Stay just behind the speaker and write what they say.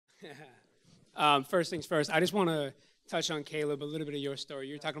First things first, I just want to touch on Caleb, a little bit of your story.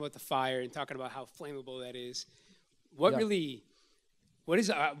 You're talking about the fire and talking about how flammable that is. What really,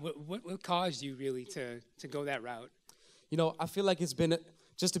 what caused you really to go that route? You know, I feel like it's been,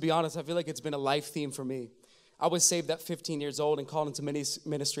 just to be honest, I feel like it's been a life theme for me. I was saved at 15 years old and called into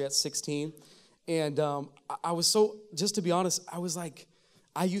ministry at 16. And I was so, just to be honest, I was like,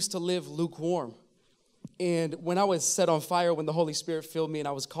 I used to live lukewarm. And when I was set on fire, when the Holy Spirit filled me and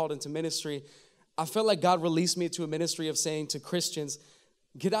I was called into ministry, I felt like God released me to a ministry of saying to Christians,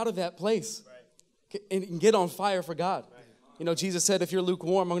 get out of that place and get on fire for God. Right. You know, Jesus said, if you're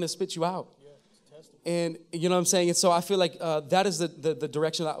lukewarm, I'm going to spit you out. And you know what I'm saying? And so I feel like that is the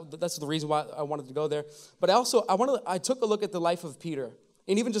direction, that's the reason why I wanted to go there. But I took a look at the life of Peter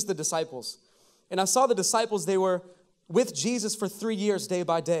and even just the disciples. And I saw the disciples, they were with Jesus for 3 years, day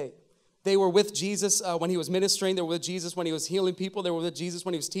by day. They were with Jesus when he was ministering. They were with Jesus when he was healing people. They were with Jesus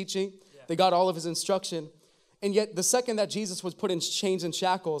when he was teaching. Yeah. They got all of his instruction. And yet the second that Jesus was put in chains and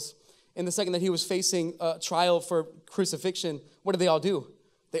shackles, and the second that he was facing trial for crucifixion, what did they all do?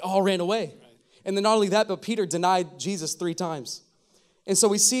 They all ran away. Right. And then not only that, but Peter denied Jesus 3 times. And so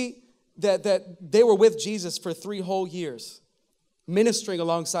we see that they were with Jesus for 3 whole years, ministering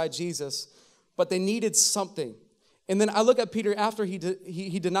alongside Jesus, but they needed something. And then I look at Peter after he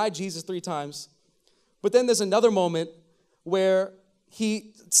denied Jesus 3 times. But then there's another moment where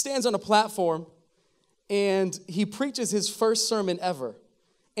he stands on a platform and he preaches his first sermon ever.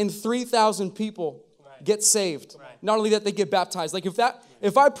 And 3,000 people get saved. Right. Not only that, they get baptized. Like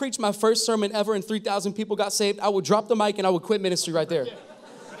if I preached my first sermon ever and 3,000 people got saved, I would drop the mic and I would quit ministry right there.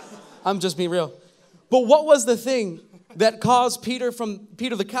 I'm just being real. But what was the thing that caused Peter from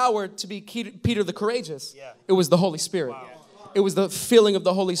Peter the coward to be Peter the courageous? Yeah. It was the Holy Spirit. Wow. It was the filling of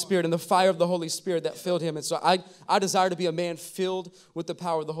the Holy Spirit and the fire of the Holy Spirit that filled him. And so I desire to be a man filled with the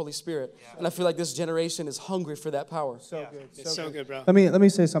power of the Holy Spirit. Yeah. And I feel like this generation is hungry for that power. So good. It's so good, bro. Let me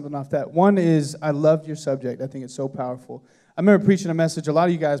say something off that. One is, I loved your subject. I think it's so powerful. I remember preaching a message. A lot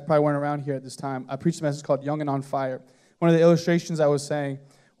of you guys probably weren't around here at this time. I preached a message called Young and on Fire. One of the illustrations I was saying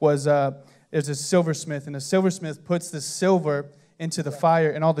was there's a silversmith, and the silversmith puts the silver into the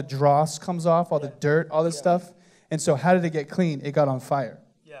fire, and all the dross comes off, all the dirt, all this stuff. And so how did it get clean? It got on fire.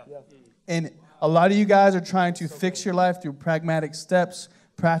 Yeah. And a lot of you guys are trying to fix your life through pragmatic steps,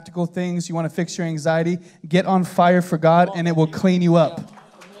 practical things. You want to fix your anxiety. Get on fire for God, and it will clean you up.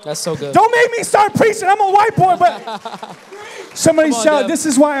 That's so good. Don't make me start preaching. I'm a white boy, but somebody shout, this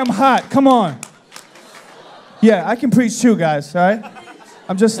is why I'm hot. Come on. Yeah, I can preach too, guys, all right?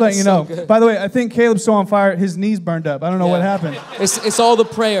 I'm just letting you know. Good. By the way, I think Caleb's so on fire, his knees burned up. I don't know what happened. It's all the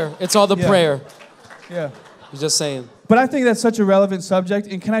prayer. It's all the prayer. Yeah. I'm just saying. But I think that's such a relevant subject.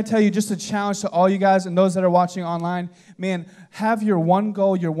 And can I tell you, just a challenge to all you guys and those that are watching online, man, have your one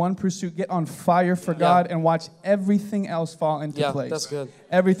goal, your one pursuit, get on fire for God and watch everything else fall into place. That's good.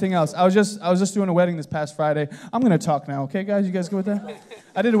 Everything else. I was just doing a wedding this past Friday. I'm going to talk now, okay, guys? You guys good with that?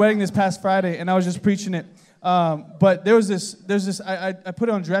 I did a wedding this past Friday, and I was just preaching it. But there's this. I put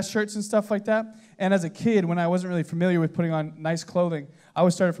on dress shirts and stuff like that. And as a kid, when I wasn't really familiar with putting on nice clothing, I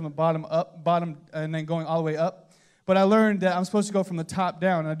always started from the bottom, and then going all the way up. But I learned that I'm supposed to go from the top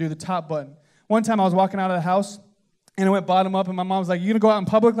down, and I do the top button. One time I was walking out of the house, and I went bottom up, and my mom was like, "You gonna go out in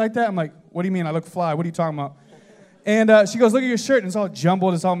public like that?" I'm like, "What do you mean? I look fly. What are you talking about?" And she goes, "Look at your shirt, and it's all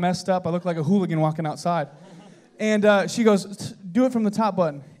jumbled, it's all messed up. I look like a hooligan walking outside." And she goes, "Do it from the top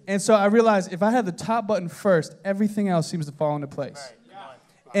button." And so I realized if I had the top button first, everything else seems to fall into place.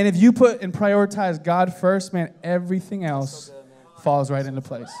 Right. And if you put and prioritize God first, man, everything else falls right into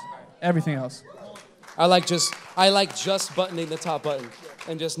place. Everything else. I like just buttoning the top button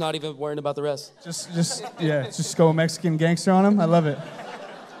and just not even worrying about the rest. Just go Mexican gangster on him. I love it.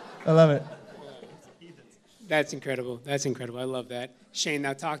 I love it. That's incredible. That's incredible. I love that. Shane,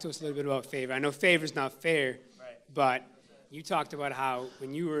 now talk to us a little bit about favor. I know favor's not fair, but you talked about how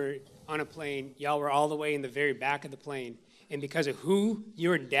when you were on a plane, y'all were all the way in the very back of the plane. And because of who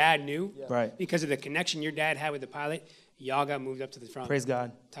your dad knew, because of the connection your dad had with the pilot, y'all got moved up to the front. Praise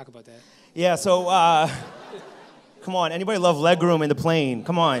God. Talk about that. Yeah, so, come on. Anybody love legroom in the plane?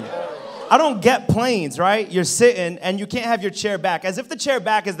 Come on. I don't get planes, right? You're sitting, and you can't have your chair back. As if the chair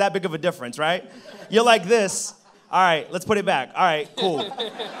back is that big of a difference, right? You're like this. All right, let's put it back. All right, cool.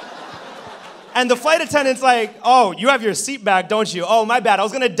 And the flight attendant's like, "Oh, you have your seat back, don't you? Oh, my bad. I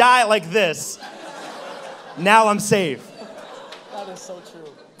was going to die like this. Now I'm safe." That is so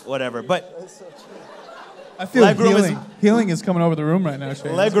true. Whatever, but That's so true. I feel healing is coming over the room right now,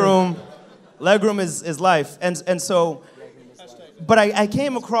 Shane. Legroom is life. And so, but I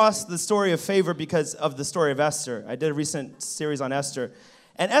came across the story of favor because of the story of Esther. I did a recent series on Esther.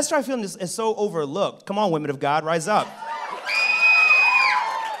 And Esther, I feel, is so overlooked. Come on, women of God, rise up.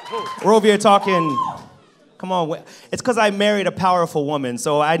 We're over here talking, come on. It's because I married a powerful woman,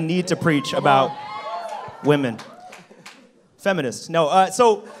 so I need to preach about women. Feminists. No,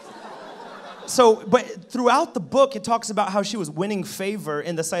 but throughout the book, it talks about how she was winning favor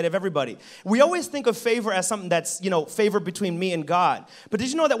in the sight of everybody. We always think of favor as something that's, favor between me and God. But did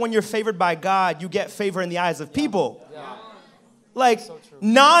you know that when you're favored by God, you get favor in the eyes of people? Yeah. Like, so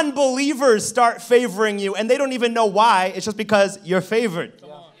non-believers start favoring you, and they don't even know why. It's just because you're favored.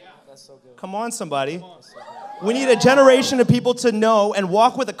 Yeah. That's so good. Come on, somebody. Come on. We need a generation of people to know and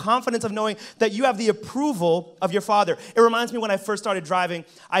walk with the confidence of knowing that you have the approval of your Father. It reminds me when I first started driving,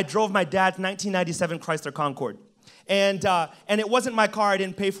 I drove my dad's 1997 Chrysler Concorde. And it wasn't my car. I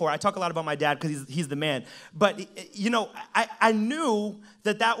didn't pay for it. I talk a lot about my dad because he's the man. But, I knew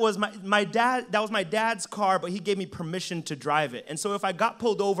that was my dad's car, but he gave me permission to drive it. And so if I got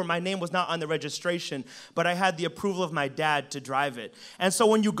pulled over, my name was not on the registration, but I had the approval of my dad to drive it. And so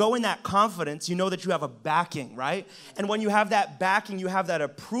when you go in that confidence, you know that you have a backing, right? And when you have that backing, you have that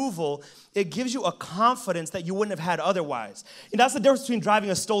approval, it gives you a confidence that you wouldn't have had otherwise. And that's the difference between driving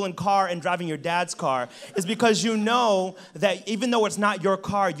a stolen car and driving your dad's car, is because you know that even though it's not your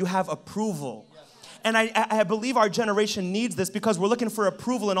car, you have approval. And I believe our generation needs this because we're looking for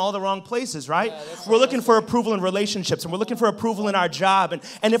approval in all the wrong places, right? We're looking for approval in relationships, and we're looking for approval in our job.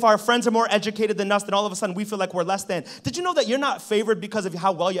 And if our friends are more educated than us, then all of a sudden we feel like we're less than. Did you know that you're not favored because of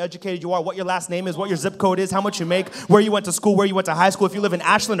how well you educated you are, what your last name is, what your zip code is, how much you make, where you went to school, where you went to high school, if you live in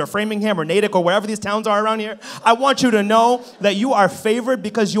Ashland or Framingham or Natick or wherever these towns are around here? I want you to know that you are favored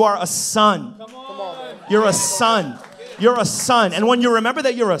because you are a son. Come on. You're a son. You're a son. And when you remember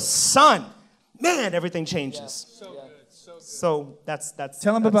that you're a son, man, everything changes. Yeah. So that's.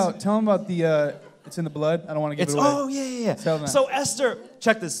 Tell him about the. It's in the blood. I don't want to give it away. Oh yeah. So Esther,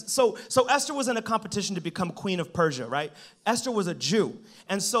 check this. So Esther was in a competition to become queen of Persia, right? Esther was a Jew,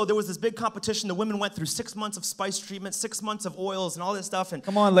 and so there was this big competition. The women went through 6 months of spice treatment, 6 months of oils, and all this stuff. And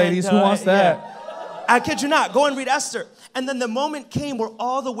come on, ladies, who wants that? Yeah. I kid you not. Go and read Esther. And then the moment came where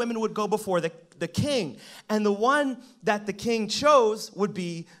all the women would go before the king. And the one that the king chose would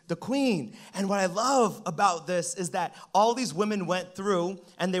be the queen. And what I love about this is that all these women went through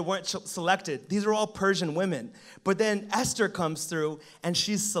and they weren't selected. These are all Persian women. But then Esther comes through and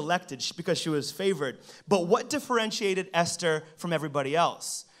she's selected because she was favored. But what differentiated Esther from everybody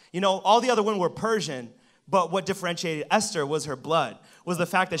else? All the other women were Persian, but what differentiated Esther was her blood, was the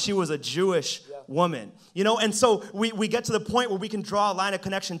fact that she was a Jewish woman. And so we get to the point where we can draw a line of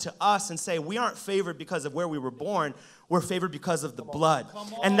connection to us and say we aren't favored because of where we were born. We're favored because of the blood.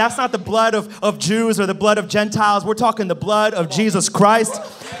 And that's not the blood of Jews or the blood of Gentiles. We're talking the blood of Jesus Christ.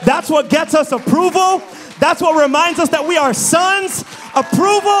 That's what gets us approval. That's what reminds us that we are sons.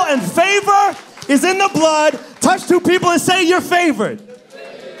 Approval and favor is in the blood. Touch two people and say you're favored.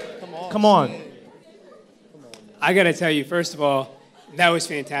 Come on. I got to tell you, first of all, that was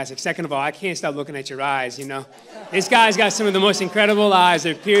fantastic. Second of all, I can't stop looking at your eyes, This guy's got some of the most incredible eyes.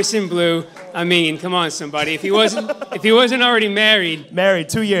 They're piercing blue. I mean, come on, somebody. If he wasn't already married. Married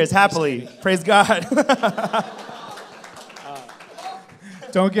 2 years, happily. Praise God.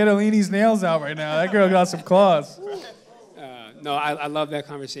 Don't get Alini's nails out right now. That girl got some claws. No, I love that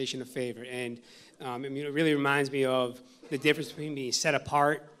conversation of favor. And it really reminds me of the difference between being set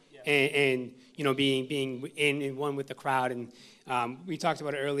apart and being in one with the crowd. And we talked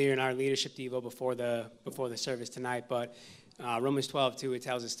about it earlier in our leadership devo before the service tonight. But Romans 12:2, it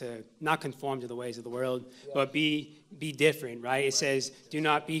tells us to not conform to the ways of the world, but be different, right? It says, do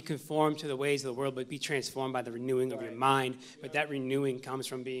not be conformed to the ways of the world, but be transformed by the renewing of your mind. But that renewing comes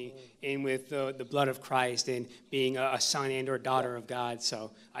from being in with the blood of Christ and being a son and or daughter of God.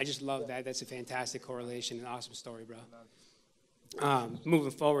 So I just love that. That's a fantastic correlation, an awesome story, bro.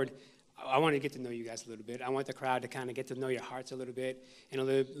 Moving forward, I want to get to know you guys a little bit. I want the crowd to kind of get to know your hearts a little bit and a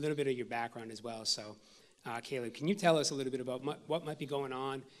little bit of your background as well. So, Caleb, can you tell us a little bit about what might be going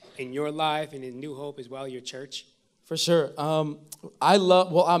on in your life and in New Hope as well, your church? For sure.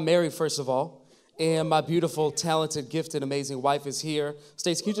 I'm married, first of all, and my beautiful, talented, gifted, amazing wife is here.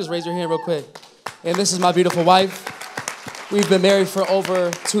 Stacey, can you just raise your hand real quick? And this is my beautiful wife. We've been married for over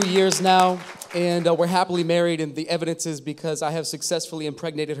 2 years now. And we're happily married, and the evidence is because I have successfully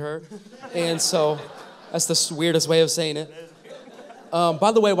impregnated her. And so that's the weirdest way of saying it.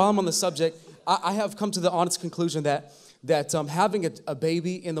 By the way, while I'm on the subject, I have come to the honest conclusion that having a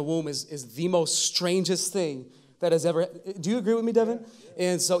baby in the womb is the most strangest thing that has ever. Do you agree with me, Devon?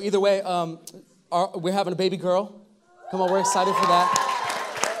 And so either way, we're having a baby girl. Come on, we're excited for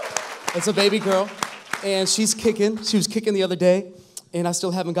that. It's a baby girl, and she's kicking. She was kicking the other day. and I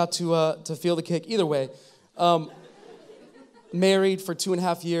still haven't got to feel the kick. Either way, married for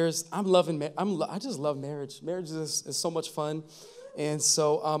 2.5 years. I just love marriage. Marriage is so much fun, and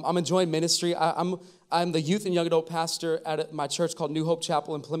so I'm enjoying ministry. I'm the youth and young adult pastor at my church called New Hope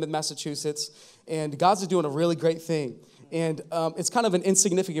Chapel in Plymouth, Massachusetts, and God's doing a really great thing. And it's kind of an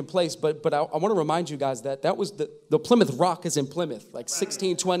insignificant place, but I want to remind you guys that was the Plymouth Rock is in Plymouth, like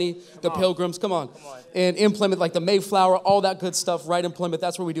 1620, the Pilgrims, come on. And in Plymouth, like the Mayflower, all that good stuff right in Plymouth.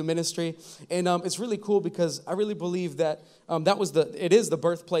 That's where we do ministry. And it's really cool because I really believe that it is the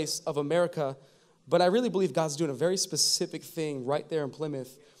birthplace of America, but I really believe God's doing a very specific thing right there in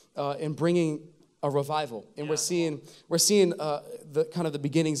Plymouth in bringing a revival. And we're seeing the kind of the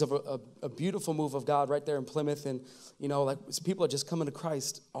beginnings of a beautiful move of God right there in Plymouth. And like people are just coming to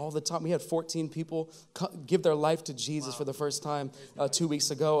Christ all the time. We had 14 people give their life to Jesus for the first time 2 weeks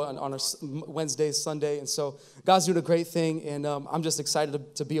ago on a Wednesday, Sunday. And so God's doing a great thing, and I'm just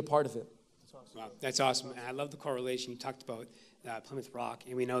excited to be a part of it. Wow, that's awesome. And I love the correlation you talked about Plymouth Rock.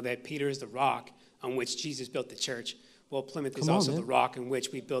 And we know that Peter is the rock on which Jesus built the church. Well, Plymouth is also the rock in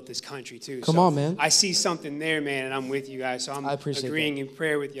which we built this country, too. Come on, man. I see something there, man, and I'm with you guys. So I'm agreeing that. in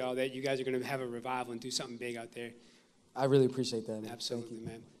prayer with y'all that you guys are going to have a revival and do something big out there. I really appreciate that, man. Absolutely,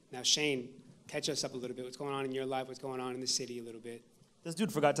 man. Now, Shane, catch us up a little bit. What's going on in your life? What's going on in the city a little bit? This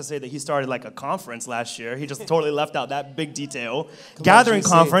dude forgot to say that he started like a conference last year. He just totally left out that big detail. Gathering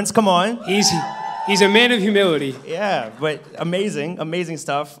conference, come on. He's a man of humility. Yeah, but amazing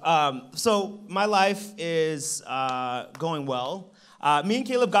stuff. So my life is going well. Me and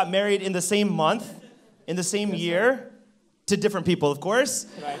Caleb got married in the same month, in the same year, to different people, of course.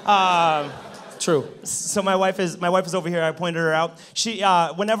 Right. True. So my wife is over here. I pointed her out. She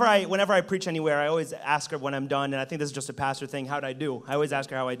whenever I preach anywhere, I always ask her when I'm done, and I think this is just a pastor thing. How'd I do? I always ask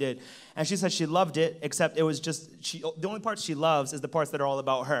her how I did, and she said she loved it, except it was just the only parts she loves is the parts that are all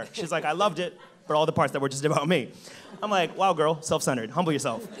about her. She's like, I loved it, but all the parts that were just about me. I'm like, wow, girl, self-centered. Humble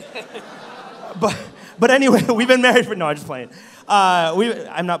yourself. But anyway, we've been married for I'm just playing.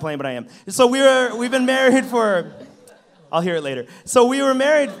 I'm not playing, but I am. So we've been married for. I'll hear it later. So we've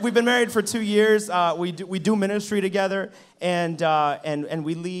been married for 2 years. We do ministry together, and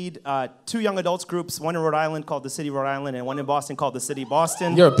we lead 2 young adults groups, one in Rhode Island called the City Rhode Island, and one in Boston called the City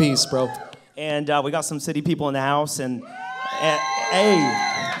Boston. You're a beast, bro. And we got some city people in the house, and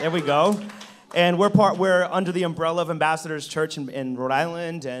hey, there we go. And we're under the umbrella of Ambassadors Church in Rhode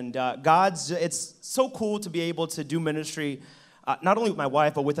Island, and it's so cool to be able to do ministry. Not only with my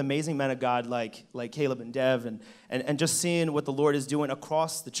wife, but with amazing men of God like Caleb and Dev, and just seeing what the Lord is doing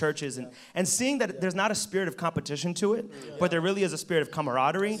across the churches, and seeing that there's not a spirit of competition to it, but there really is a spirit of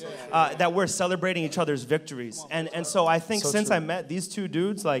camaraderie, that we're celebrating each other's victories. And so I think since I met these 2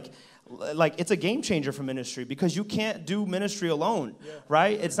 dudes, like it's a game changer for ministry, because you can't do ministry alone,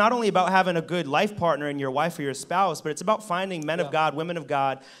 right? It's not only about having a good life partner in your wife or your spouse, but it's about finding men of God, women of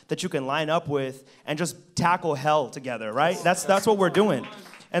God that you can line up with and just tackle hell together, right? That's what we're doing.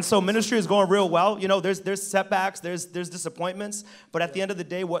 And so ministry is going real well. There's setbacks, there's disappointments, but at the end of the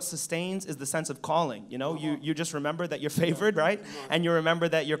day, what sustains is the sense of calling. You just remember that you're favored, right? And you remember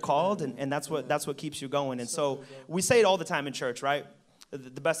that you're called, and that's what keeps you going. And so we say it all the time in church, right?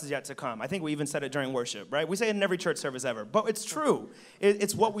 The best is yet to come. I think we even said it during worship, right? We say it in every church service ever, but it's true.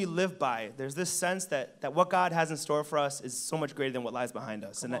 It's what we live by. There's this sense that what God has in store for us is so much greater than what lies behind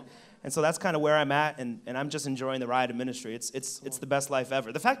us. And so that's kind of where I'm at, and I'm just enjoying the ride of ministry. It's the best life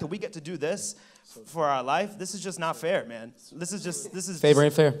ever. The fact that we get to do this for our life, this is just not fair, man. This is favor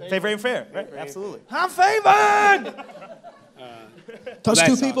ain't fair. Favor ain't fair, right? Absolutely. I'm favored! Touch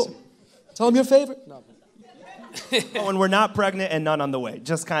 2 people. Awesome. Tell them you're favored. No. Oh, and we're not pregnant and none on the way.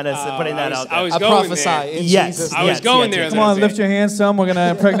 Just kind of putting that out there. I prophesy in Jesus' name. I was going there. Come on, lift your hands, some. We're going to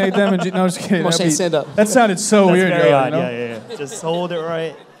impregnate them. No, just kidding. Stand up. That sounded so That's weird. Very odd. Yeah. Just hold it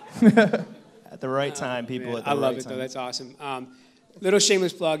right at the right time, people. At the I love right it, time. though. That's awesome. Little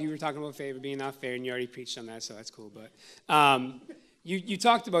shameless plug. You were talking about favor being not fair, and you already preached on that, so that's cool. But you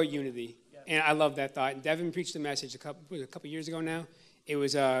talked about unity, and I love that thought. And Devon preached a message a couple years ago now. It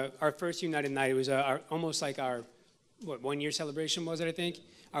was our first United Night. It was almost like our 1 year celebration was it, I think?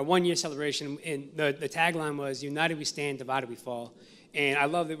 Our 1 year celebration, and the tagline was, united we stand, divided we fall. And I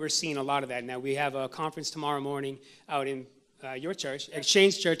love that we're seeing a lot of that now. We have a conference tomorrow morning out in your church,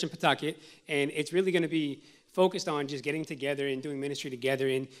 Exchange Church in Pawtucket, and it's really going to be focused on just getting together and doing ministry together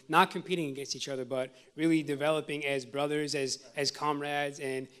and not competing against each other, but really developing as brothers, as comrades,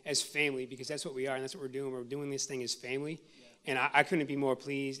 and as family, because that's what we are, and that's what we're doing. We're doing this thing as family. And I couldn't be more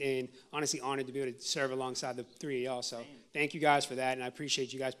pleased and honestly honored to be able to serve alongside the 3 of y'all. So thank you guys for that, and I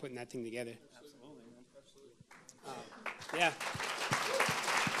appreciate you guys putting that thing together. Absolutely, man. Absolutely. Yeah.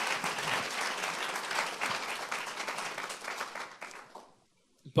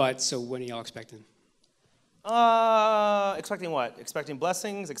 But so when are y'all expecting? Expecting what? Expecting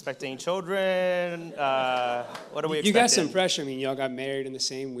blessings? Expecting children? What are we expecting? You got some pressure. I mean, y'all got married in the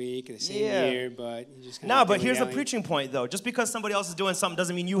same week, in the same year, but you just No, but here's a preaching point, though. Just because somebody else is doing something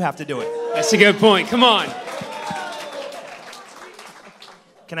doesn't mean you have to do it. That's a good point. Come on.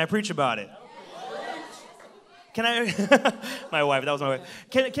 Can I preach about it? Can I? My wife, that was my wife.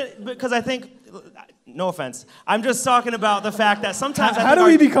 Because I think, no offense, I'm just talking about the fact that sometimes How do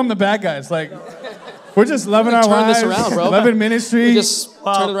we become the bad guys? Like, we're just loving our wives, loving ministry. We just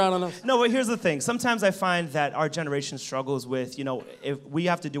turn it around on us. No, but here's the thing. Sometimes I find that our generation struggles with, if we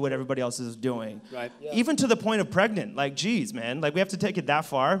have to do what everybody else is doing. Right. Yeah. Even to the point of pregnant. Like, geez, man. Like, we have to take it that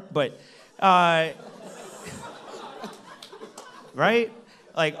far. But, right?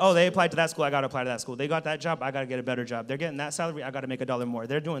 Like, oh, they applied to that school, I got to apply to that school. They got that job, I got to get a better job. They're getting that salary, I got to make $1 more.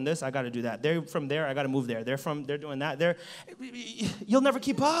 They're doing this, I got to do that. They're from there, I got to move there. They're doing that. You'll never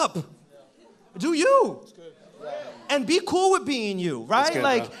keep up. Do you? And be cool with being you, right?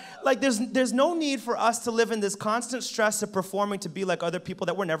 Like there's no need for us to live in this constant stress of performing to be like other people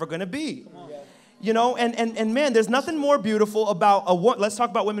that we're never going to be. And man, there's nothing more beautiful about a woman. Let's talk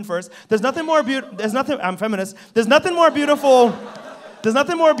about women first. I'm feminist. There's nothing more beautiful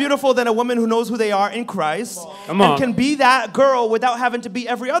than a woman who knows who they are in Christ and can be that girl without having to be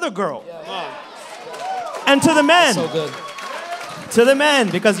every other girl. And to the men. So good. To the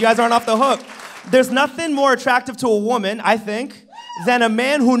men, because you guys aren't off the hook. There's nothing more attractive to a woman, I think, than a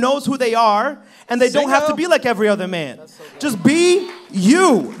man who knows who they are and they don't have to be like every other man. Just be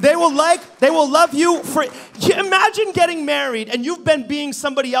you. They will love you for. Imagine getting married and you've been being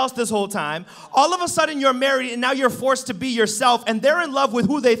somebody else this whole time. All of a sudden you're married and now you're forced to be yourself and they're in love with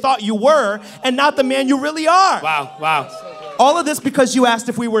who they thought you were and not the man you really are. Wow. All of this because you asked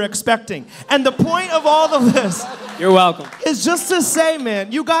if we were expecting. And the point of all of this, you're welcome, is just to say,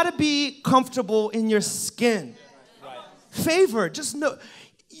 man, you got to be comfortable in your skin. Favor, just know,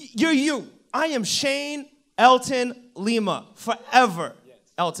 you're you. I am Shane, Elton, Lima, forever.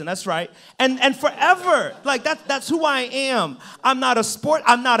 Elton, that's right. And forever, like that's who I am. I'm not a sport,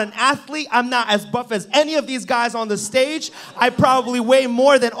 I'm not an athlete, I'm not as buff as any of these guys on the stage. I probably weigh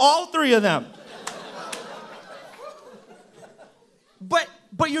more than all three of them.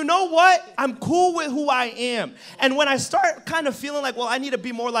 But you know what? I'm cool with who I am. And when I start kind of feeling like, well, I need to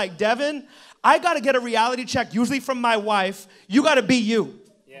be more like Devon, I got to get a reality check, usually from my wife. You got to be you.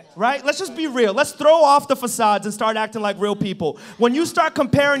 Yeah. Right? Let's just be real. Let's throw off the facades and start acting like real people. When you start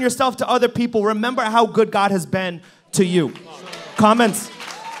comparing yourself to other people, remember how good God has been to you. Comments?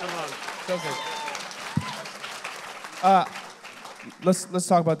 Let's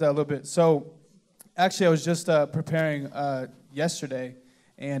talk about that a little bit. So, actually, I was just preparing yesterday,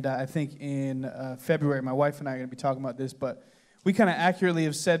 and I think in February, my wife and I are going to be talking about this, but we kind of accurately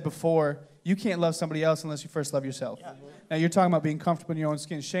have said before, you can't love somebody else unless you first love yourself. Yeah. Now, you're talking about being comfortable in your own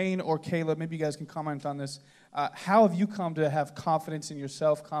skin. Shane or Caleb, maybe you guys can comment on this. How have you come to have confidence in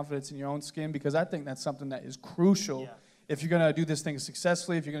yourself, confidence in your own skin? Because I think that's something that is crucial if you're going to do this thing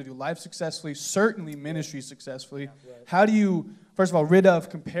successfully, if you're going to do life successfully, certainly ministry successfully. Yeah. Right. How do you, first of all, rid of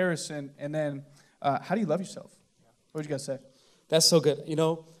comparison, and then how do you love yourself? What would you guys say? That's so good.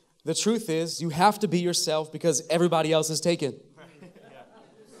 The truth is you have to be yourself because everybody else is taken.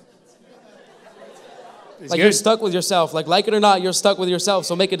 Like you're stuck with yourself. Like it or not, you're stuck with yourself.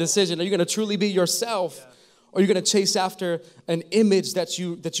 So make a decision. Are you going to truly be yourself? Or are you going to chase after an image that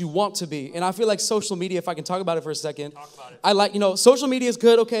you want to be? And I feel like social media, if I can talk about it for a second. I like, social media is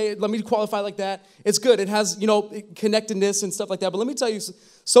good. Okay, let me qualify like that. It's good. It has, connectedness and stuff like that. But let me tell you,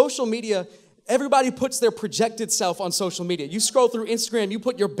 social media, everybody puts their projected self on social media. You scroll through Instagram, you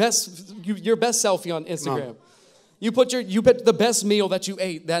put your best selfie on Instagram. You put the best meal that you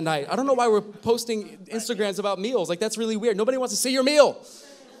ate that night. I don't know why we're posting Instagrams about meals. Like, that's really weird. Nobody wants to see your meal.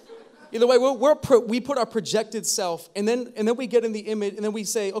 Either way, we put our projected self, and then we get in the image, and then we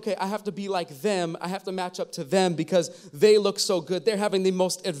say, okay, I have to be like them. I have to match up to them because they look so good. They're having the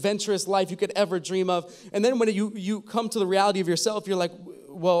most adventurous life you could ever dream of. And then when you come to the reality of yourself, you're like,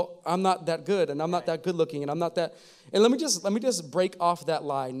 well, I'm not that good, and I'm not that good looking, and I'm not that. And let me just break off that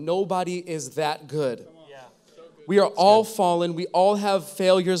lie. Nobody is that good. We are all fallen. We all have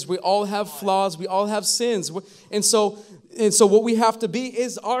failures. We all have flaws. We all have sins. And so what we have to be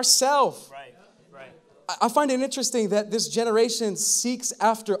is ourselves. Right. I find it interesting that this generation seeks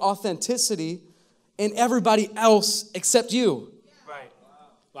after authenticity in everybody else except you. Right.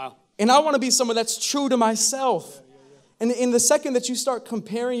 Wow. And I want to be someone that's true to myself. And in the second that you start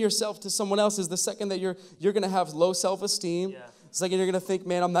comparing yourself to someone else is the second that you're going to have low self-esteem. Yeah. It's like you're gonna think,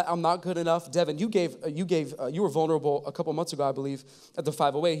 man, I'm not good enough. Devon, you were vulnerable a couple months ago, I believe, at the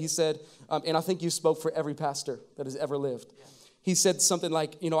 508. He said, and I think you spoke for every pastor that has ever lived. Yeah. He said something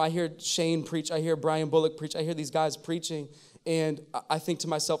like, I hear Shane preach, I hear Brian Bullock preach, I hear these guys preaching, and I think to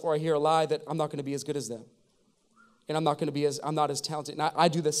myself, or I hear a lie that I'm not going to be as good as them, and I'm not as talented. And I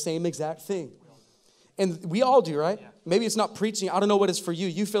do the same exact thing. And we all do, right? Yeah. Maybe it's not preaching. I don't know what is for you.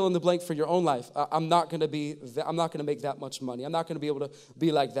 You fill in the blank for your own life. I'm not going to make that much money. I'm not going to be able to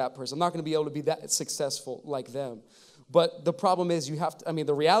be like that person. I'm not going to be able to be that successful like them. But the problem is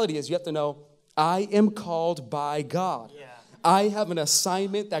the reality is you have to know, I am called by God. Yeah. I have an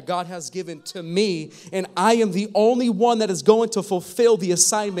assignment that God has given to me, and I am the only one that is going to fulfill the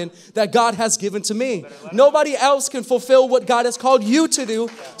assignment that God has given to me. Nobody else can fulfill what God has called you to do,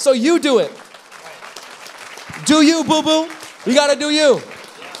 so you do it. Do you, boo-boo? You got to do you.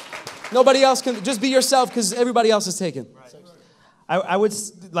 Nobody else can. Just be yourself because everybody else is taken. I would,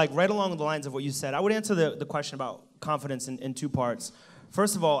 right along the lines of what you said, I would answer the question about confidence in two parts.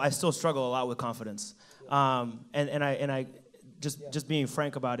 First of all, I still struggle a lot with confidence. And I just being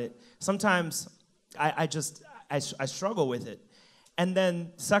frank about it, sometimes I struggle with it. And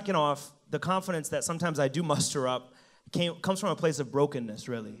then second off, the confidence that sometimes I do muster up comes from a place of brokenness,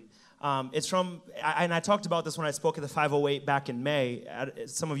 really. It's from, and I talked about this when I spoke at the 508 back in May.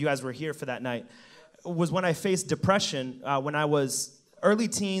 Some of you guys were here for that night. It was when I faced depression when I was early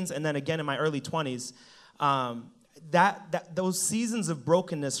teens and then again in my early 20s. Those seasons of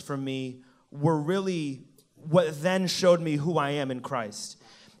brokenness for me were really what then showed me who I am in Christ.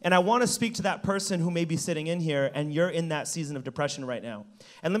 And I want to speak to that person who may be sitting in here and you're in that season of depression right now.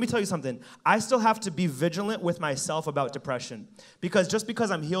 And let me tell you something. I still have to be vigilant with myself about depression, because just because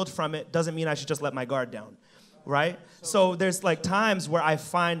I'm healed from it doesn't mean I should just let my guard down, right? So there's times where I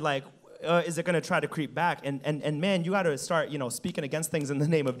find is it going to try to creep back? And man, you got to start, speaking against things in the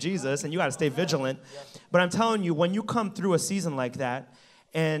name of Jesus, and you got to stay vigilant. But I'm telling you, when you come through a season like that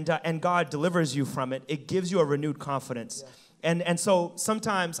and God delivers you from it, it gives you a renewed confidence. And so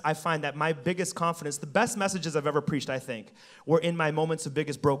sometimes I find that my biggest confidence, the best messages I've ever preached, I think, were in my moments of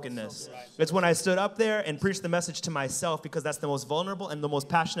biggest brokenness. It's when I stood up there and preached the message to myself, because that's the most vulnerable and the most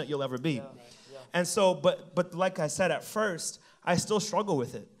passionate you'll ever be. And so, but like I said at first, I still struggle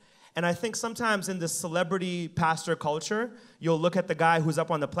with it. And I think sometimes in this celebrity pastor culture, you'll look at the guy who's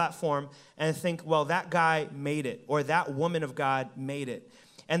up on the platform and think, well, that guy made it, or that woman of God made it.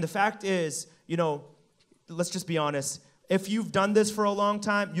 And the fact is, let's just be honest. If you've done this for a long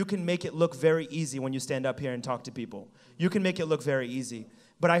time, you can make it look very easy when you stand up here and talk to people. You can make it look very easy.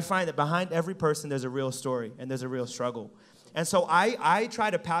 But I find that behind every person, there's a real story and there's a real struggle. And so I try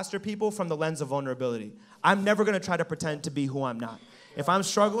to pastor people from the lens of vulnerability. I'm never going to try to pretend to be who I'm not. If I'm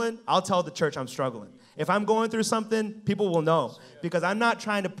struggling, I'll tell the church I'm struggling. If I'm going through something, people will know, because I'm not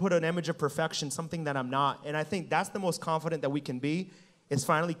trying to put an image of perfection, something that I'm not. And I think that's the most confident that we can be. It's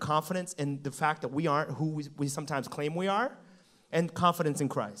finally confidence in the fact that we aren't who we sometimes claim we are, and confidence in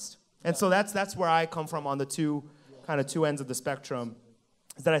Christ. And so that's where I come from on the two ends of the spectrum,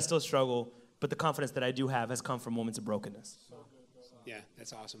 is that I still struggle, but the confidence that I do have has come from moments of brokenness. Yeah,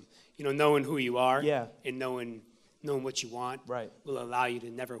 that's awesome. Knowing who you are, and knowing what you want, will allow you to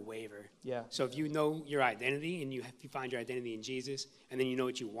never waver. Yeah. So if you know your identity and you find your identity in Jesus, and then you know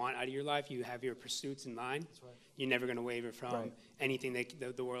what you want out of your life, you have your pursuits in line, you're never going to waver from anything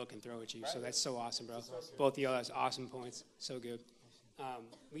that the world can throw at you. So that's so awesome, bro. Both of y'all have awesome points. So good.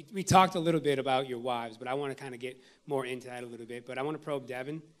 We talked a little bit about your wives, but I want to kind of get more into that a little bit. But I want to probe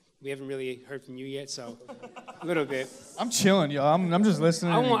Devon. We haven't really heard from you yet, so a little bit. I'm chilling, y'all. I'm just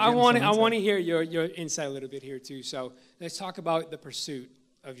listening. I want to hear your insight a little bit here too. So let's talk about the pursuit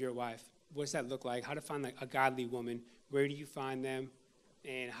of your wife. What does that look like? How to find a godly woman? Where do you find them,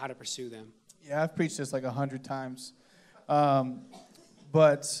 and how to pursue them? Yeah, I've preached this 100 times,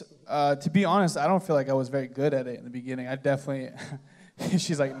 but to be honest, I don't feel like I was very good at it in the beginning. I definitely.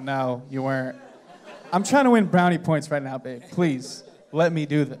 She's like, no, you weren't. I'm trying to win brownie points right now, babe. Please. Let me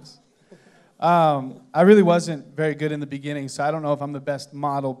do this. I really wasn't very good in the beginning, so I don't know if I'm the best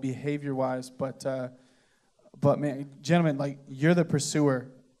model behavior-wise, but man, gentlemen, you're the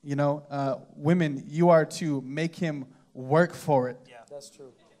pursuer, women, you are to make him work for it. Yeah, that's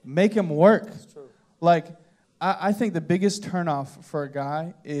true. Make him work. That's true. I think the biggest turnoff for a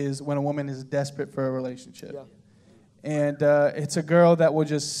guy is when a woman is desperate for a relationship. Yeah. And it's a girl that will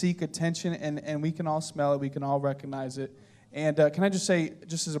just seek attention, and we can all smell it, we can all recognize it. And can I just say,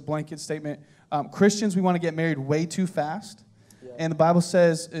 just as a blanket statement, Christians, we want to get married way too fast. Yeah. And the Bible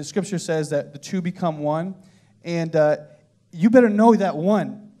says, Scripture says that the two become one. And you better know that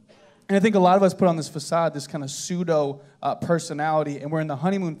one. And I think a lot of us put on this facade, this kind of pseudo personality, and we're in the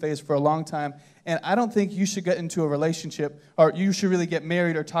honeymoon phase for a long time. And I don't think you should get into a relationship, or you should really get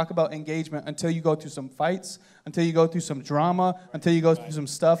married or talk about engagement until you go through some fights, until you go through some drama, until you go through some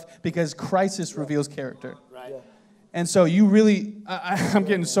stuff, because crisis reveals character. Right. And so you really, I'm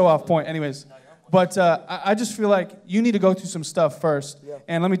getting so off point anyways, but I just feel like you need to go through some stuff first.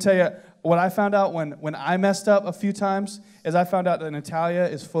 And let me tell you, what I found out when I messed up a few times is I found out that Natalia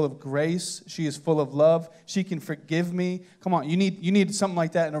is full of grace. She is full of love. She can forgive me. Come on, you need something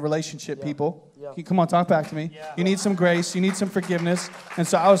like that in a relationship, people. Come on, talk back to me. You need some grace. You need some forgiveness. And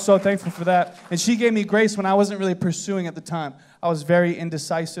so I was so thankful for that. And she gave me grace when I wasn't really pursuing at the time. I was very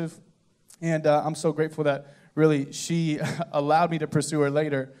indecisive. And I'm so grateful that really she allowed me to pursue her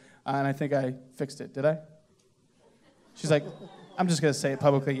later. And I think I fixed it. Did I? She's like, I'm just going to say it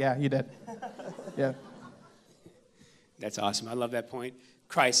publicly. Yeah, you did. Yeah. That's awesome. I love that point.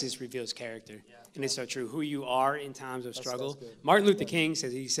 Crisis reveals character. And it's so true. Who you are in times of struggle. Martin Luther King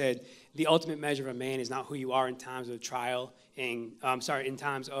said, the ultimate measure of a man is not who you are in times of trial. And, in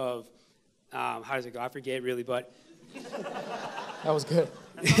times of, how does it go? I forget really, but. That was good.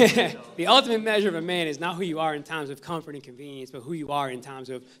 The ultimate measure of a man is not who you are in times of comfort and convenience, but who you are in times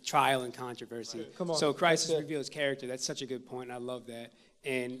of trial and controversy. Come on. So crisis reveals character. That's such a good point, and I love that.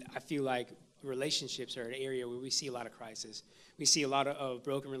 And I feel like relationships are an area where we see a lot of crisis. We see a lot of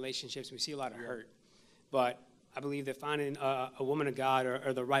broken relationships. We see a lot of hurt. But I believe that finding a woman of God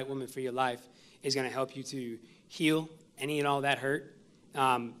or the right woman for your life is going to help you to heal any and all that hurt.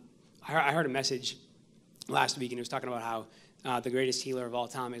 I heard a message last week, and it was talking about how the greatest healer of all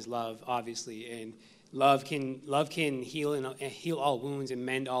time is love, obviously, and love can heal and heal all wounds and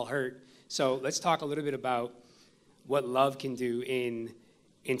mend all hurt. So let's talk a little bit about what love can do in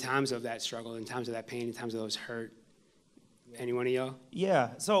times of that struggle, in times of that pain, in times of those hurt. Any one of y'all? Yeah.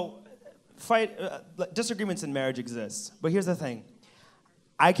 So disagreements in marriage exist, but here's the thing.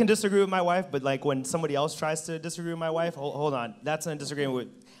 I can disagree with my wife, but like when somebody else tries to disagree with my wife, hold on, that's a disagreement with.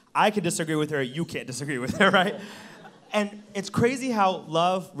 I can disagree with her. You can't disagree with her, right? And it's crazy how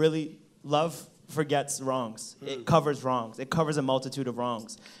love forgets wrongs. It covers wrongs. It covers a multitude of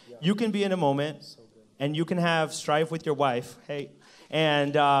wrongs. You can be in a moment, and you can have strife with your wife. Hey,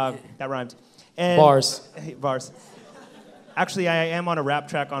 and that rhymed. And, Bars. Hey, bars. Actually, I am on a rap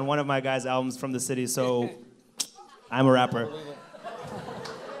track on one of my guys' albums from the city, so I'm a rapper.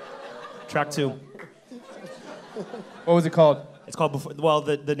 Track 2. What was it called? It's called Before. Well,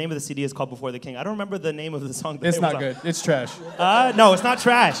 the name of the CD is called Before the King. I don't remember the name of the song. It's not good. It's trash. No, it's not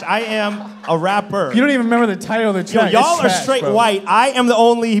trash. I am a rapper. You don't even remember the title of the track. Y'all It's trash, are straight bro. white. I am the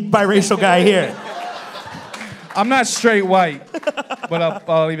only biracial guy here. I'm not straight white, but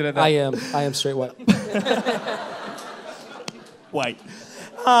I'll leave it at that. I am straight white. White.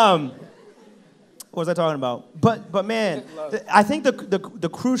 What was I talking about? But man, I think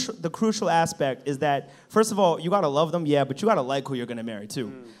the crucial aspect is that, first of all, you gotta love them, yeah, but you gotta like who you're gonna marry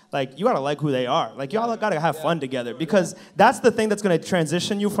too. Like, you gotta like who they are. Like, y'all gotta have fun together, because that's the thing that's gonna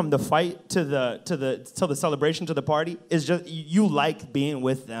transition you from the fight to the celebration, to the party, is just you like being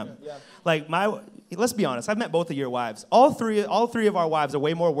with them. Like let's be honest, I've met both of your wives. All three of our wives are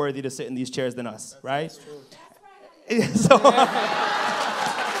way more worthy to sit in these chairs than us, right? That's true.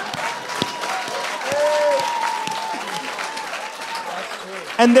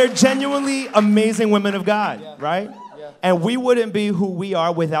 And they're genuinely amazing women of God, right? And we wouldn't be who we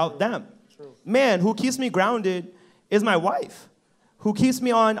are without them. Man, who keeps me grounded is my wife. Who keeps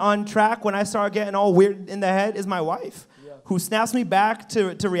me on track when I start getting all weird in the head is my wife. Who snaps me back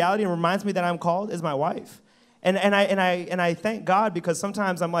to reality and reminds me that I'm called is my wife. And I thank God, because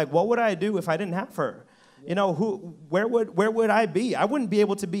sometimes I'm like, what would I do if I didn't have her? You know, where would I be? I wouldn't be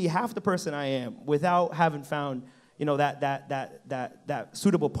able to be half the person I am without having found, you know, that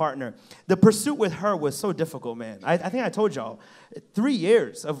suitable partner. The pursuit with her was so difficult, man. I think I told y'all, 3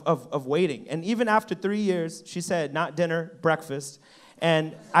 years of waiting. And even after 3 years, she said, not dinner, breakfast.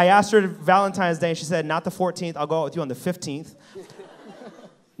 And I asked her Valentine's Day, and she said, not the 14th, I'll go out with you on the 15th.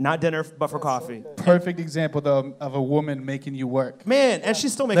 Not dinner, but for coffee. Perfect example, though, of a woman making you work. Man, and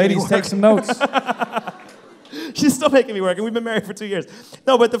she's still making me work. Ladies, take some notes. She's still making me work, and we've been married for 2 years.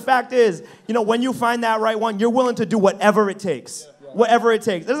 No, but the fact is, you know, when you find that right one, you're willing to do whatever it takes. Whatever it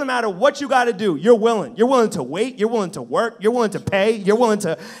takes. It doesn't matter what you got to do. You're willing. You're willing to wait. You're willing to work. You're willing to pay. You're willing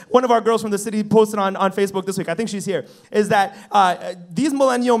to... One of our girls from the city posted on Facebook this week, I think she's here, is that these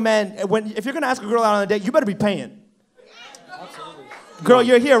millennial men, if you're going to ask a girl out on a date, you better be paying. Absolutely. Girl,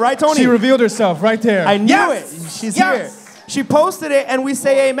 you're here, right, Tony? She revealed herself right there. I knew it. She's here. She posted it, and we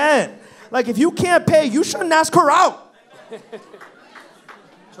say amen. Like, if you can't pay, you shouldn't ask her out.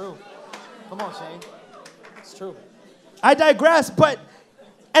 True. Come on, Shane. It's true. I digress,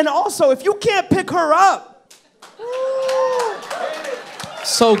 and also, if you can't pick her up.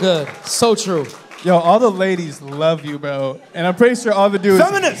 So good. So true. Yo, all the ladies love you, bro. And I'm pretty sure all the dudes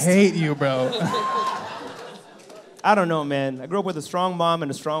Feminists. hate you, bro. I don't know, man. I grew up with a strong mom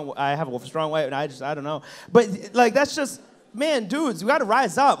and I have a strong wife, and I don't know. But, like, that's just, man, dudes, we got to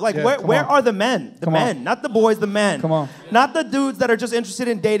rise up. Like, Yeah, where are the men? The Come men, on. not the boys, the men. Come on. Not the dudes that are just interested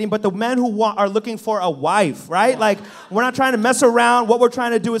in dating, but the men who are looking for a wife, right? Like, we're not trying to mess around. What we're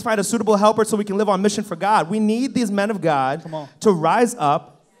trying to do is find a suitable helper so we can live on mission for God. We need these men of God Come on. to rise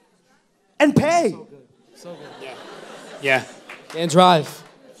up and pay. So good. Yeah. And drive.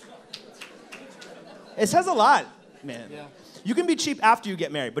 It says a lot, man. Yeah. You can be cheap after you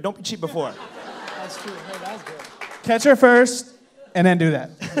get married, but don't be cheap before. That's true. Hey, that's good. Catch her first, and then do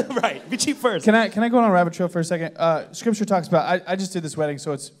that. Right, be cheap first. Can I go on a rabbit trail for a second? Scripture talks about, I just did this wedding,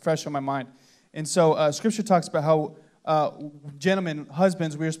 so it's fresh on my mind. And so Scripture talks about how gentlemen,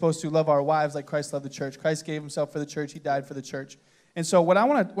 husbands, we are supposed to love our wives like Christ loved the church. Christ gave himself for the church. He died for the church. And so what I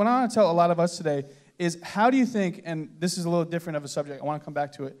want to tell a lot of us today is, how do you think, and this is a little different of a subject, I want to come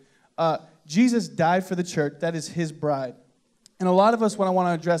back to it. Jesus died for the church. That is his bride. And a lot of us, what I want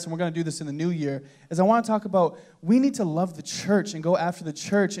to address, and we're going to do this in the new year, is I want to talk about, we need to love the church and go after the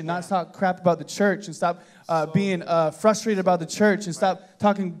church and not talk crap about the church and stop being frustrated about the church and stop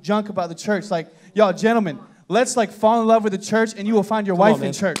talking junk about the church. Like, y'all, gentlemen, let's like fall in love with the church, and you will find your wife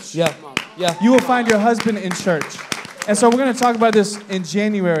in church. Yeah. Yeah. You will find your husband in church. And so we're going to talk about this in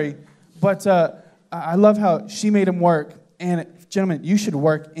January. But I love how she made him work. And gentlemen, you should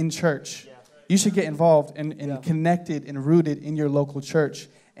work in church. You should get involved and connected and rooted in your local church.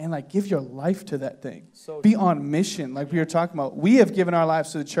 And like, give your life to that thing. Be on mission, like we were talking about. We have given our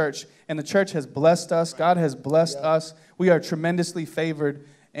lives to the church, and the church has blessed us. God has blessed us. We are tremendously favored.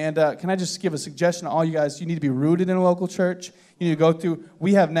 And can I just give a suggestion to all you guys? You need to be rooted in a local church. You need to go through,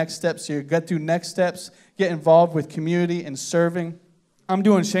 we have next steps here. Get through next steps. Get involved with community and serving. I'm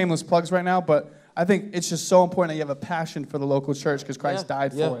doing shameless plugs right now, but I think it's just so important that you have a passion for the local church because Christ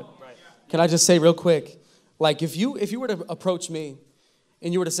died for it. Can I just say real quick, like if you were to approach me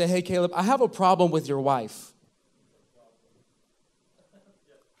and you were to say, hey, Caleb, I have a problem with your wife.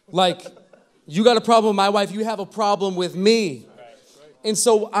 Like, you got a problem with my wife, you have a problem with me. And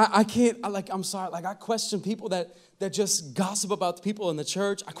so I can't, I'm sorry, like I question people that just gossip about the people in the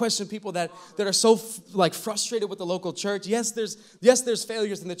church. I question people that are so frustrated with the local church. Yes, there's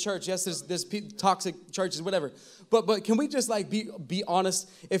failures in the church. Yes, there's toxic churches, whatever. But can we just be honest?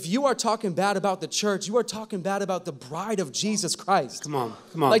 If you are talking bad about the church, you are talking bad about the bride of Jesus Christ. Come on.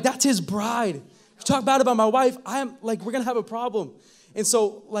 Like, that's his bride. If you talk bad about my wife, we're gonna have a problem. And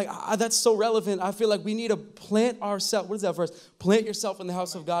so, that's so relevant. I feel like we need to plant ourselves. What is that verse? Plant yourself in the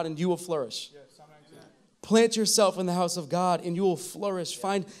house of God and you will flourish. Plant yourself in the house of God and you will flourish.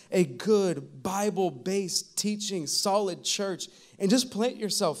 Find a good Bible-based teaching, solid church, and just plant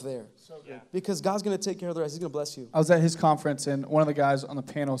yourself there. Because God's going to take care of the rest. He's going to bless you. I was at his conference, and one of the guys on the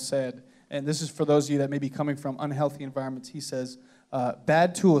panel said, and this is for those of you that may be coming from unhealthy environments, he says,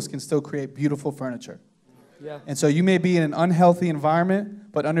 bad tools can still create beautiful furniture. Yeah. And so you may be in an unhealthy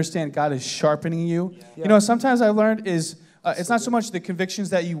environment, but understand God is sharpening you. Yeah. You know, sometimes I've learned is it's not so much the convictions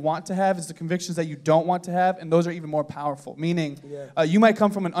that you want to have, it's the convictions that you don't want to have, and those are even more powerful. Meaning, you might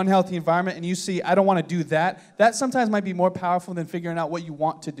come from an unhealthy environment and you see, I don't want to do that. That sometimes might be more powerful than figuring out what you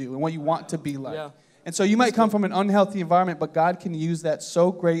want to do and what you want to be like. Yeah. And so you might come from an unhealthy environment, but God can use that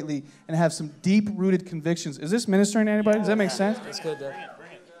so greatly and have some deep-rooted convictions. Is this ministering to anybody? Does that make sense? That's good, Dad.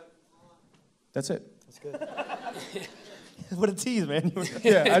 That's it. That's good. What a tease, man.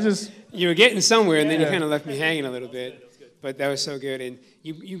 Yeah, You were getting somewhere, and then you kind of left me hanging a little bit. But that was so good. And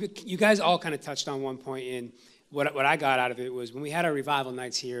you guys all kind of touched on one point. And what I got out of it was when we had our revival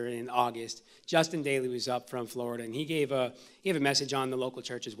nights here in August, Justin Daly was up from Florida, and he gave a message on the local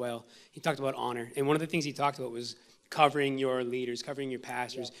church as well. He talked about honor. And one of the things he talked about was covering your leaders, covering your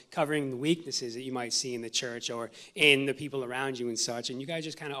pastors, covering the weaknesses that you might see in the church or in the people around you and such. And you guys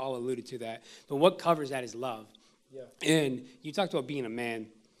just kind of all alluded to that. But what covers that is love. Yeah. And you talked about being a man.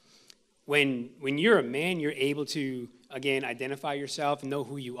 When you're a man, you're able to, again, identify yourself and know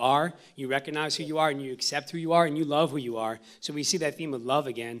who you are. You recognize who you are, and you accept who you are, and you love who you are. So we see that theme of love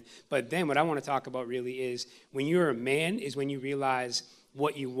again. But then what I want to talk about really is when you're a man is when you realize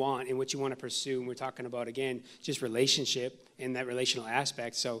what you want and what you want to pursue. And we're talking about, again, just relationship and that relational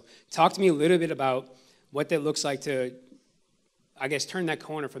aspect. So talk to me a little bit about what that looks like to, I guess, turn that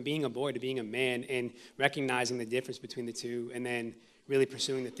corner from being a boy to being a man and recognizing the difference between the two and then really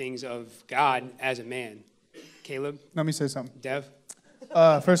pursuing the things of God as a man. Caleb? Let me say something. Dev?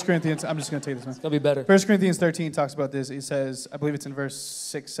 1 Corinthians, I'm just going to take this one. It's going to be better. 1 Corinthians 13 talks about this. It says, I believe it's in verse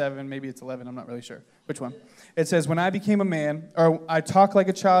 6, 7, maybe it's 11. I'm not really sure which one. It says, when I became a man, or I talk like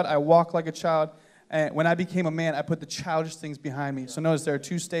a child, I walk like a child. And when I became a man, I put the childish things behind me. So notice there are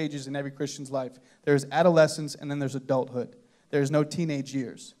two stages in every Christian's life. There's adolescence and then there's adulthood. There's no teenage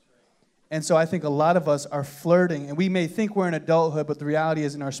years. And so I think a lot of us are flirting, and we may think we're in adulthood, but the reality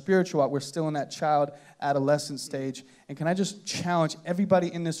is in our spiritual walk, we're still in that child adolescent stage. And can I just challenge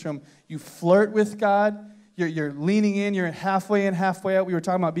everybody in this room, you flirt with God, you're leaning in, you're halfway in, halfway out. We were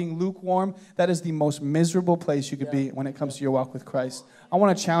talking about being lukewarm. That is the most miserable place you could be when it comes to your walk with Christ. I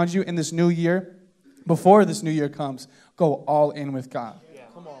want to challenge you in this new year, before this new year comes, go all in with God.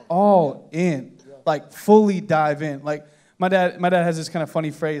 All in. Like fully dive in. Like, My dad has this kind of funny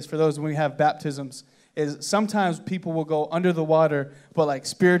phrase for those when we have baptisms, is sometimes people will go under the water, but like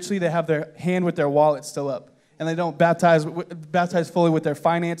spiritually they have their hand with their wallet still up. And they don't baptize fully with their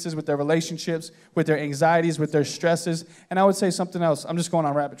finances, with their relationships, with their anxieties, with their stresses. And I would say something else. I'm just going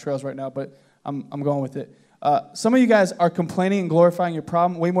on rabbit trails right now, but I'm going with it. Some of you guys are complaining and glorifying your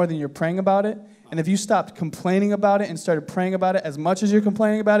problem way more than you're praying about it. And if you stopped complaining about it and started praying about it as much as you're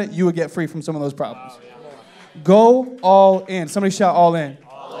complaining about it, you would get free from some of those problems. Go all in. Somebody shout all in.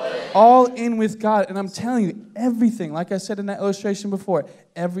 All in with God. And I'm telling you, everything, like I said in that illustration before,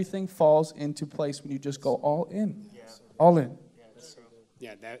 everything falls into place when you just go all in. All in.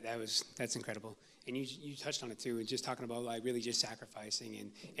 Yeah, that's incredible. And you touched on it too, and just talking about like really just sacrificing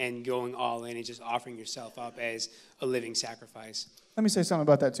and going all in and just offering yourself up as a living sacrifice. Let me say something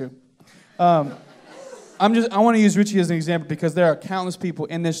about that too. I want to use Richie as an example because there are countless people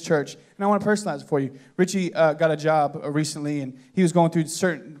in this church, and I want to personalize it for you. Richie got a job recently, and he was going through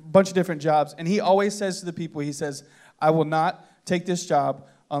a bunch of different jobs, and he always says to the people, he says, I will not take this job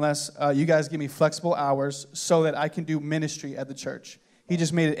unless you guys give me flexible hours so that I can do ministry at the church. He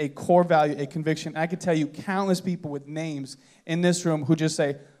just made it a core value, a conviction. I could tell you countless people with names in this room who just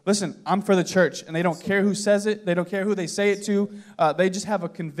say, listen, I'm for the church, and they don't care who says it. They don't care who they say it to. They just have a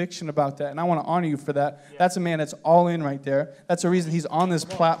conviction about that, and I want to honor you for that. That's a man that's all in right there. That's the reason he's on this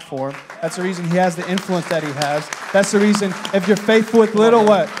platform. That's the reason he has the influence that he has. That's the reason if you're faithful with little,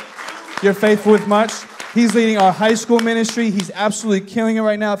 what? You're faithful with much. He's leading our high school ministry. He's absolutely killing it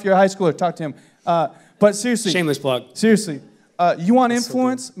right now. If you're a high schooler, talk to him. But seriously. Shameless plug. Seriously. You want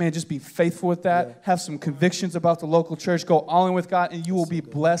influence? Man, just be faithful with that. Yeah. Have some convictions about the local church. Go all in with God, and you will be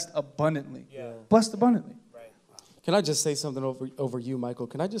blessed abundantly. Yeah. Blessed abundantly. Right. Can I just say something over you, Michael?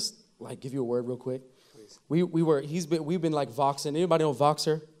 Can I just give you a word real quick? Please. We've been like voxing. Anybody know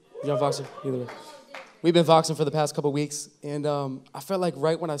Voxer? You know Voxer? Either way. We've been voxing for the past couple of weeks, and I felt like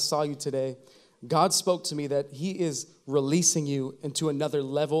right when I saw you today, God spoke to me that He is releasing you into another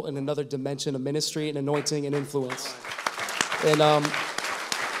level and another dimension of ministry and anointing and influence. And,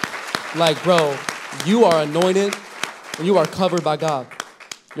 bro, you are anointed and you are covered by God.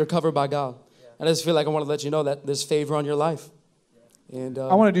 You're covered by God. And I just feel like I want to let you know that there's favor on your life. And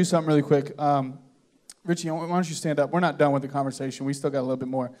I want to do something really quick. Richie, why don't you stand up? We're not done with the conversation. We still got a little bit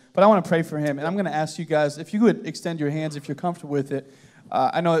more. But I want to pray for him. And I'm going to ask you guys, if you would extend your hands if you're comfortable with it.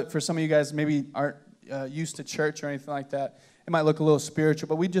 I know that for some of you guys maybe aren't used to church or anything like that. It might look a little spiritual,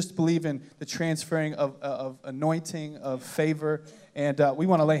 but we just believe in the transferring of anointing, of favor, and we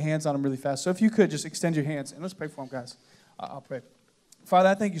want to lay hands on them really fast. So if you could just extend your hands, and let's pray for him, guys. I'll pray. Father,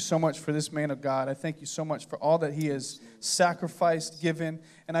 I thank you so much for this man of God. I thank you so much for all that he has sacrificed, given,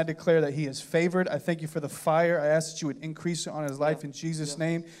 and I declare that he is favored. I thank you for the fire. I ask that you would increase it on his life in Jesus'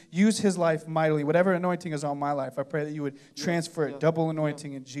 name. Use his life mightily. Whatever anointing is on my life, I pray that you would transfer it, double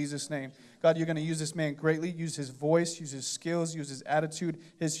anointing in Jesus' name. God, you're going to use this man greatly. Use his voice, use his skills, use his attitude,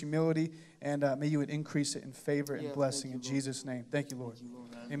 his humility, and may you would increase it in favor and blessing in Jesus' name. Thank you, Lord.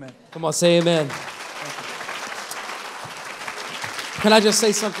 Amen. Come on, say amen. Can I just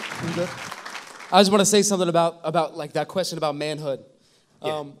say something? I just want to say something about like that question about manhood.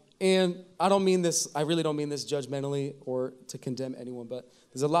 And I really don't mean this judgmentally or to condemn anyone, but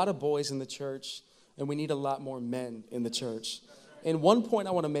there's a lot of boys in the church, and we need a lot more men in the church. And one point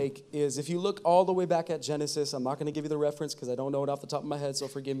I want to make is if you look all the way back at Genesis, I'm not going to give you the reference because I don't know it off the top of my head, so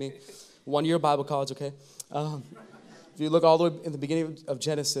forgive me. 1 year Bible college, okay? If you look all the way in the beginning of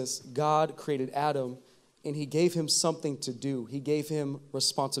Genesis, God created Adam, and he gave him something to do. He gave him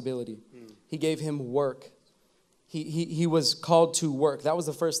responsibility. He gave him work. He was called to work. That was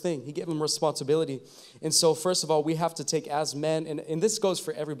the first thing. He gave him responsibility. And so first of all, we have to take as men, and this goes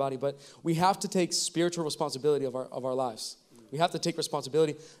for everybody, but we have to take spiritual responsibility of our lives. We have to take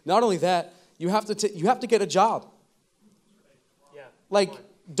responsibility. Not only that, you have to get a job. Like,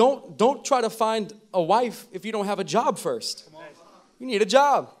 don't try to find a wife if you don't have a job first. You need a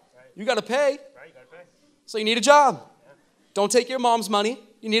job. You got to pay. So you need a job. Don't take your mom's money.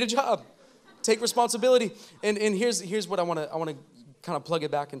 You need a job. Take responsibility. And here's what I want to kind of plug it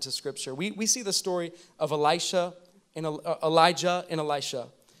back into Scripture. We see the story of Elijah and Elisha.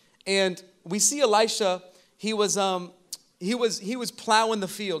 And we see Elisha, he was plowing the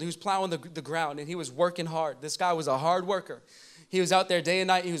field. He was plowing the ground, and he was working hard. This guy was a hard worker. He was out there day and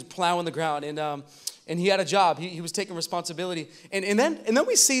night. He was plowing the ground, and he had a job. He was taking responsibility. And then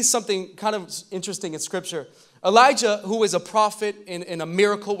we see something kind of interesting in Scripture. Elijah, who is a prophet and a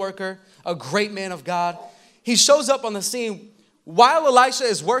miracle worker, a great man of God, he shows up on the scene while Elisha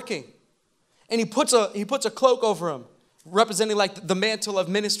is working, and he puts a cloak over him, representing like the mantle of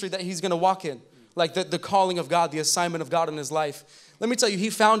ministry that he's going to walk in, like the calling of God, the assignment of God in his life. Let me tell you, he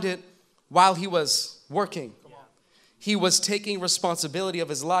found it while he was working. He was taking responsibility of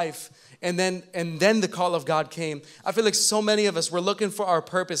his life, and then the call of God came. I feel like so many of us, we're looking for our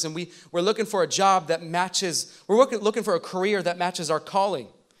purpose, and we're looking for a job that matches, we're looking for a career that matches our calling.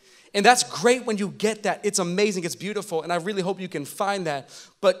 And that's great when you get that. It's amazing. It's beautiful. And I really hope you can find that.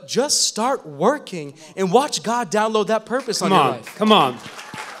 But just start working and watch God download that purpose on your life. Come on.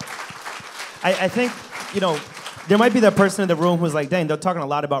 I think, there might be that person in the room who's like, dang, they're talking a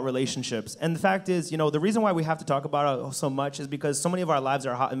lot about relationships. And the fact is, the reason why we have to talk about it so much is because so many of our lives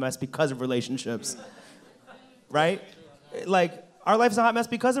are a hot mess because of relationships. Right? Like, our life's a hot mess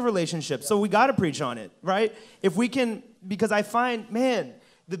because of relationships. So we got to preach on it, right? If we can, because I find, man,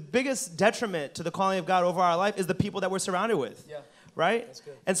 the biggest detriment to the calling of God over our life is the people that we're surrounded with. Yeah. Right? That's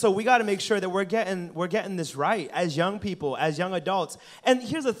good. And so we got to make sure that we're getting this right as young people, as young adults. And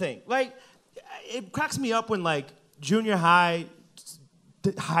here's the thing, like, it cracks me up when like junior high,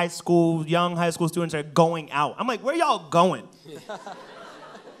 high school, young high school students are going out. I'm like, where y'all going?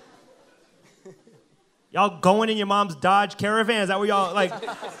 Y'all going in your mom's Dodge Caravan? Is that where y'all, like?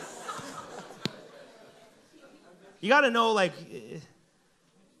 You got to know, like,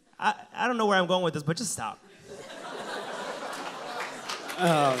 I don't know where I'm going with this, but just stop.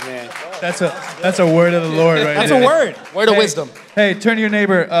 Oh, man. That's a word of the Lord right there. That's a word. Word of wisdom. Hey, turn to your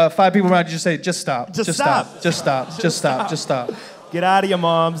neighbor, 5 people around you, just say, just stop. Just stop. Just stop. Just stop. Just stop. Get out of your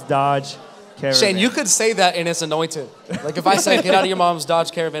mom's Dodge Caravan. Shane, you could say that and it's anointed. Like if I said, get out of your mom's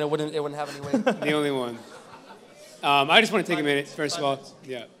Dodge Caravan, it wouldn't have any weight. The only one. I just want to take a minute, first of all,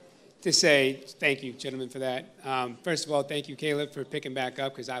 to say thank you, gentlemen, for that. First of all, thank you, Caleb, for picking back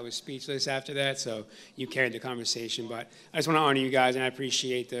up because I was speechless after that, so you carried the conversation. But I just want to honor you guys, and I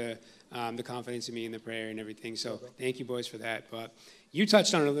appreciate the confidence in me and the prayer and everything. So thank you, boys, for that. But you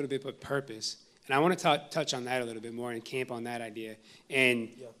touched on it a little bit, but purpose. And I want to touch on that a little bit more and camp on that idea. And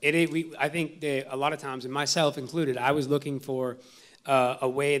I think that a lot of times, and myself included, I was looking for a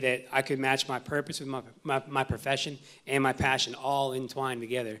way that I could match my purpose with my profession and my passion all entwined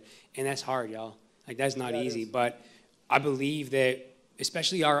together. And that's hard, y'all. Like, that's not easy. But I believe that,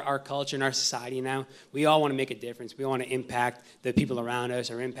 especially our culture and our society now, we all want to make a difference. We want to impact the people around us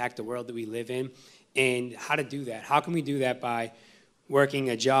or impact the world that we live in. And how to do that? How can we do that by working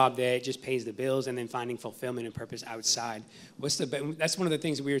a job that just pays the bills and then finding fulfillment and purpose outside? That's one of the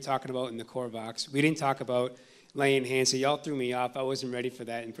things that we were talking about in the core box. We didn't talk about laying hands, so y'all threw me off. I wasn't ready for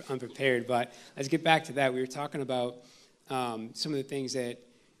that and unprepared. But let's get back to that. We were talking about some of the things that,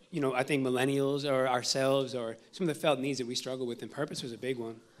 I think millennials or ourselves or some of the felt needs that we struggle with, and purpose was a big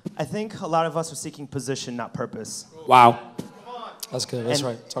one. I think a lot of us are seeking position, not purpose. Wow. That's good. That's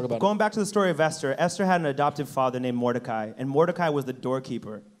right. Talk about it. Going back to the story of Esther, Esther had an adoptive father named Mordecai, and Mordecai was the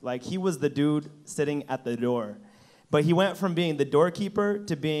doorkeeper. Like, he was the dude sitting at the door. But he went from being the doorkeeper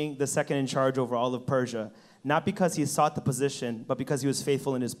to being the second in charge over all of Persia, not because he sought the position, but because he was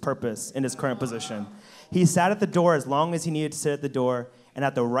faithful in his purpose, in his current position. He sat at the door as long as he needed to sit at the door, and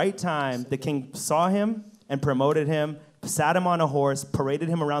at the right time, the king saw him and promoted him, sat him on a horse, paraded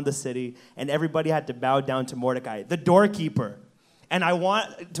him around the city, and everybody had to bow down to Mordecai, the doorkeeper. And I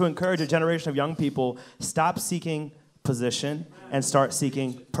want to encourage a generation of young people, stop seeking position and start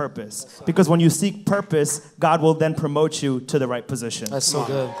seeking purpose. Because when you seek purpose, God will then promote you to the right position. That's so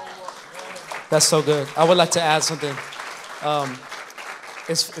good. That's so good. I would like to add something.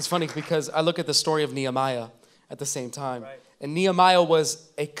 It's funny because I look at the story of Nehemiah at the same time. Right. And Nehemiah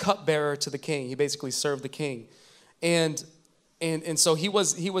was a cupbearer to the king. He basically served the king. And so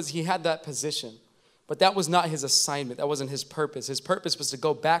he had that position. But that was not his assignment. That wasn't his purpose. His purpose was to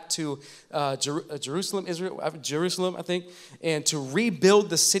go back to Jerusalem, I think, and to rebuild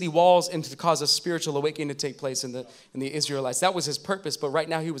the city walls and to cause a spiritual awakening to take place in the Israelites. That was his purpose. But right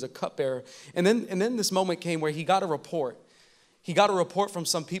now he was a cupbearer. And then this moment came where he got a report. He got a report from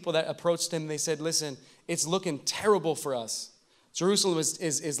some people that approached him. And they said, "Listen, it's looking terrible for us. Jerusalem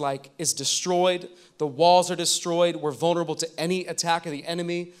is destroyed. The walls are destroyed. We're vulnerable to any attack of the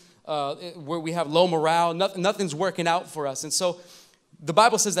enemy. Where we have low morale. Nothing's working out for us. And so the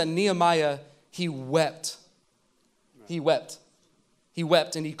Bible says that Nehemiah, he wept. He wept. He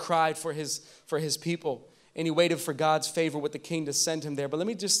wept and he cried for his people. And he waited for God's favor with the king to send him there. But let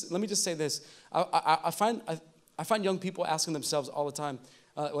me just say this. I find young people asking themselves all the time,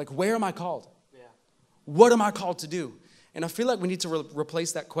 like, where am I called? Yeah. What am I called to do? And I feel like we need to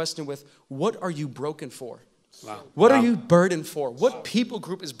replace that question with, what are you broken for? Wow. What are you burdened for? What people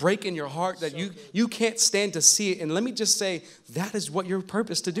group is breaking your heart that you can't stand to see it? And let me just say, that is what your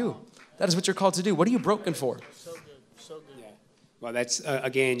purpose to do. That is what you're called to do. What are you broken for? So good. So good. Yeah. Well, that's,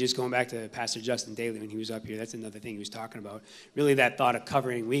 again, just going back to Pastor Justin Daly when he was up here, that's another thing he was talking about. Really that thought of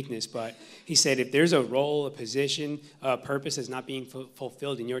covering weakness. But he said if there's a role, a position, a purpose that's not being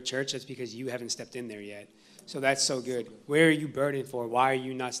fulfilled in your church, that's because you haven't stepped in there yet. So that's so good. Where are you burdened for? Why are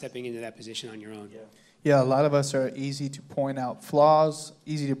you not stepping into that position on your own? Yeah, a lot of us are easy to point out flaws,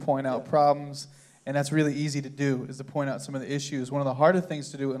 easy to point out problems, and that's really easy to do, is to point out some of the issues. One of the harder things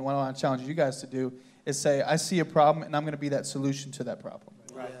to do, and what I want to challenge you guys to do, is say, I see a problem, and I'm going to be that solution to that problem.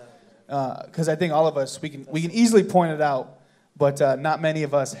 Right. Because I think all of us, we can easily point it out, but not many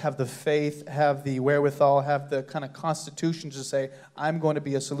of us have the faith, have the wherewithal, have the kind of constitution to say, I'm going to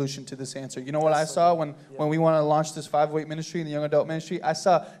be a solution to this answer. You know what I saw when we wanted to launch this 508 ministry, the young adult ministry? I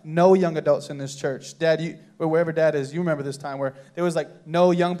saw no young adults in this church. Dad, or wherever Dad is, you remember this time where there was like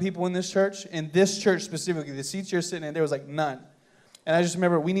no young people in this church. In this church specifically, the seats you're sitting in, there was like none. And I just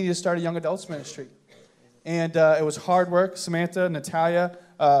remember we needed to start a young adults ministry. And it was hard work. Samantha, Natalia,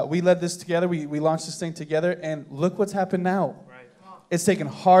 we led this together. We launched this thing together. And look what's happened now. It's taken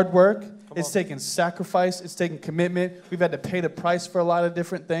hard work. It's taken sacrifice. It's taken commitment. We've had to pay the price for a lot of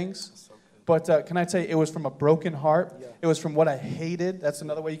different things. But can I tell you, it was from a broken heart. It was from what I hated. That's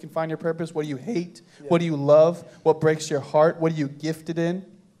another way you can find your purpose. What do you hate? What do you love? What breaks your heart? What are you gifted in?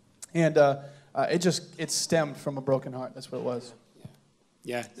 And it stemmed from a broken heart. That's what it was.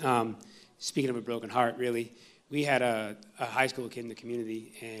 Yeah. Speaking of a broken heart, really, we had a high school kid in the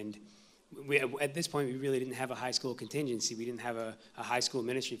community, and at this point, we really didn't have a high school contingency. We didn't have a high school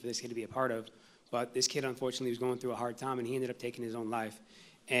ministry for this kid to be a part of. But this kid, unfortunately, was going through a hard time, and he ended up taking his own life.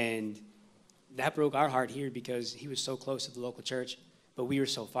 And that broke our heart here because he was so close to the local church, but we were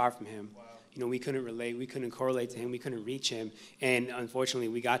so far from him. Wow. You know, we couldn't relate. We couldn't correlate to him. We couldn't reach him. And unfortunately,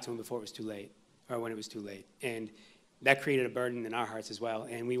 we got to him before it was too late, or when it was too late. And that created a burden in our hearts as well.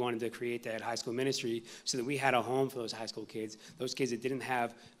 And we wanted to create that high school ministry so that we had a home for those high school kids, those kids that didn't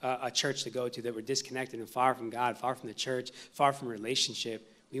have a church to go to, that were disconnected and far from God, far from the church, far from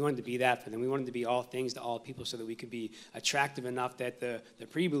relationship. We wanted to be that for them. We wanted to be all things to all people so that we could be attractive enough that the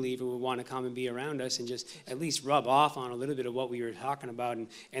pre-believer would want to come and be around us and just at least rub off on a little bit of what we were talking about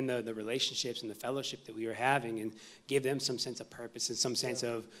and the relationships and the fellowship that we were having, and give them some sense of purpose and some sense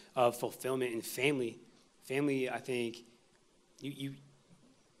of fulfillment and family. Family, I think,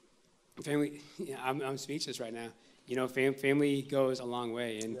 family, I'm speechless right now. You know, family goes a long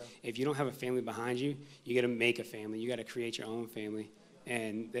way. And if you don't have a family behind you, you got to make a family. You got to create your own family.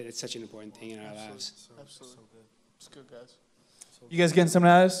 And it's such an important thing in our lives. Absolutely. So good. It's good, guys. You guys getting something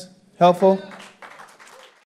out of this? Helpful?